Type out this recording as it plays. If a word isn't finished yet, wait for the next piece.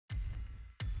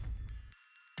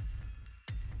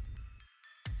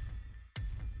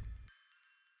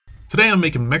Today I'm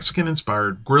making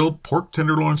Mexican-inspired grilled pork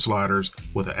tenderloin sliders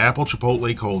with an Apple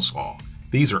Chipotle Cole Slaw.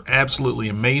 These are absolutely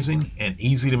amazing and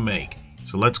easy to make,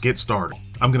 so let's get started.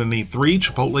 I'm going to need 3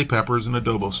 chipotle peppers and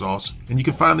adobo sauce, and you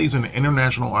can find these in the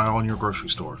international aisle in your grocery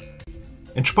store.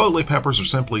 And chipotle peppers are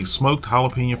simply smoked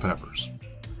jalapeno peppers.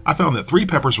 I found that 3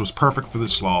 peppers was perfect for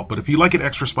this slaw, but if you like it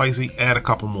extra spicy, add a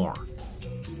couple more.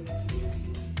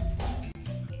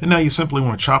 And now you simply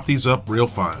want to chop these up real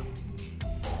fine.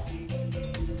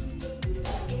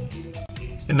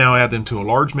 And now add them to a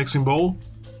large mixing bowl,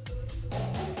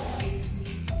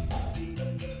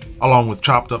 along with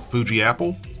chopped up Fuji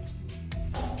apple,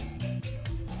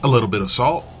 a little bit of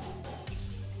salt,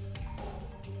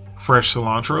 fresh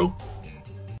cilantro,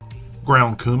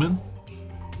 ground cumin,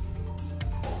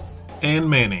 and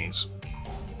mayonnaise.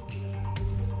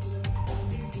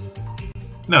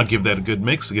 Now give that a good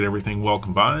mix to get everything well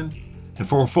combined. And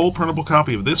for a full printable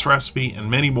copy of this recipe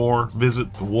and many more,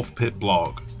 visit the Wolf Pit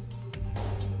blog.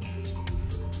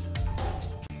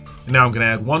 And now I'm going to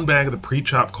add 1 bag of the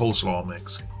pre-chopped coleslaw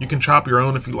mix. You can chop your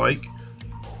own if you like.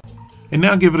 And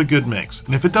now give it a good mix.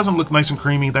 And if it doesn't look nice and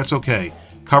creamy, that's okay.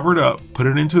 Cover it up, put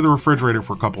it into the refrigerator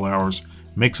for a couple hours,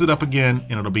 mix it up again,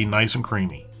 and it'll be nice and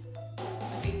creamy.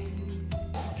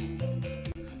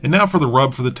 And now for the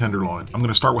rub for the tenderloin. I'm going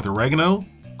to start with oregano,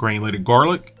 granulated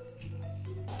garlic,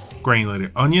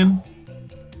 granulated onion,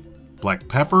 black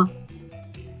pepper,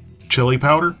 chili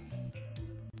powder,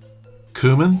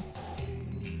 cumin,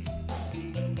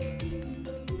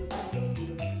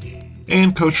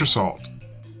 and kosher salt.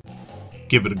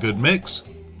 Give it a good mix.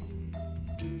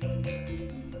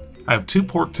 I have 2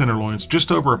 pork tenderloins,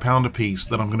 just over a pound apiece,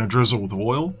 that I'm going to drizzle with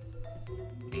oil.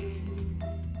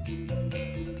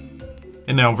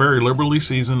 And now very liberally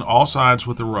season all sides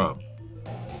with the rub.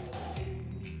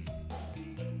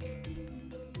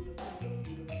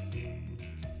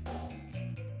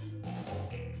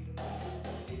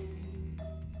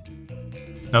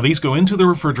 Now these go into the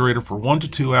refrigerator for 1 to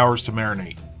 2 hours to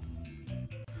marinate.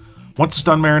 Once it's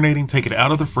done marinating, take it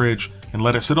out of the fridge and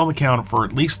let it sit on the counter for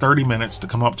at least 30 minutes to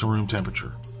come up to room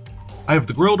temperature. I have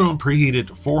the grill dome preheated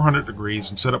to 400 degrees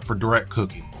and set up for direct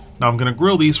cooking. Now I'm going to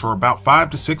grill these for about 5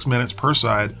 to 6 minutes per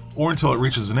side, or until it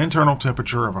reaches an internal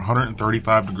temperature of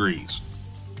 135 degrees.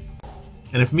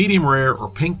 And if medium rare or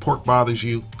pink pork bothers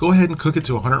you, go ahead and cook it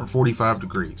to 145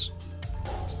 degrees.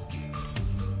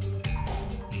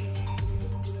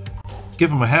 Give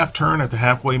them a half turn at the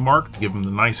halfway mark to give them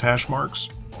the nice hash marks.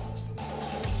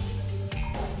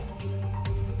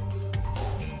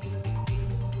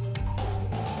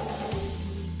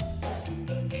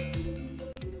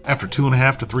 After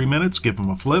 2.5 to 3 minutes, give them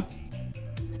a flip.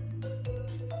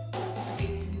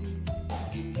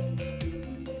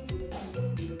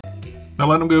 Now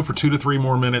let them go for 2 to 3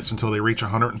 more minutes until they reach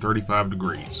 135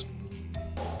 degrees.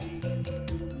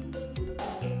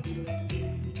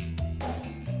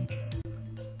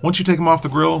 Once you take them off the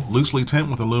grill, loosely tint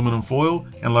with aluminum foil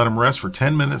and let them rest for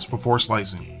 10 minutes before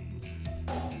slicing.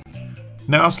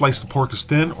 Now slice the pork as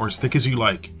thin or as thick as you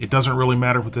like. It doesn't really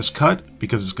matter with this cut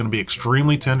because it's going to be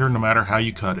extremely tender no matter how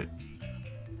you cut it.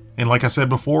 And like I said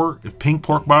before, if pink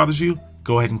pork bothers you,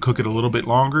 go ahead and cook it a little bit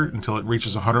longer until it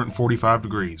reaches 145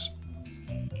 degrees.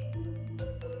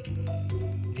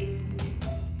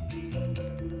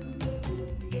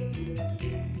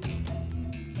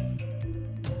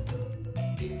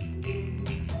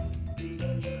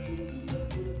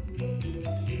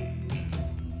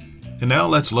 And now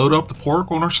let's load up the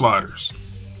pork on our sliders.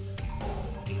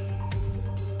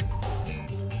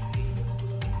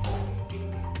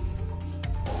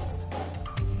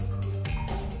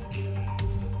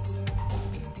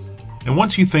 And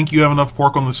once you think you have enough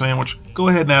pork on the sandwich, go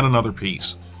ahead and add another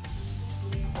piece.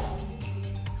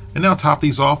 And now top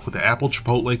these off with the Apple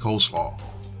Chipotle Cole Slaw.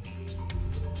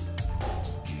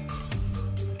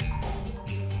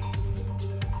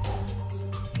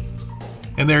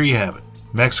 And there you have it.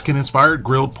 Mexican-inspired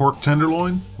grilled pork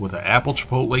tenderloin with an Apple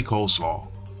Chipotle Cole Slaw.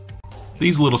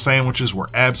 These little sandwiches were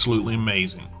absolutely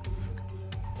amazing.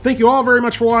 Thank you all very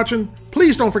much for watching.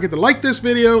 Please don't forget to like this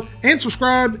video and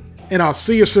subscribe, and I'll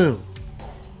see you soon.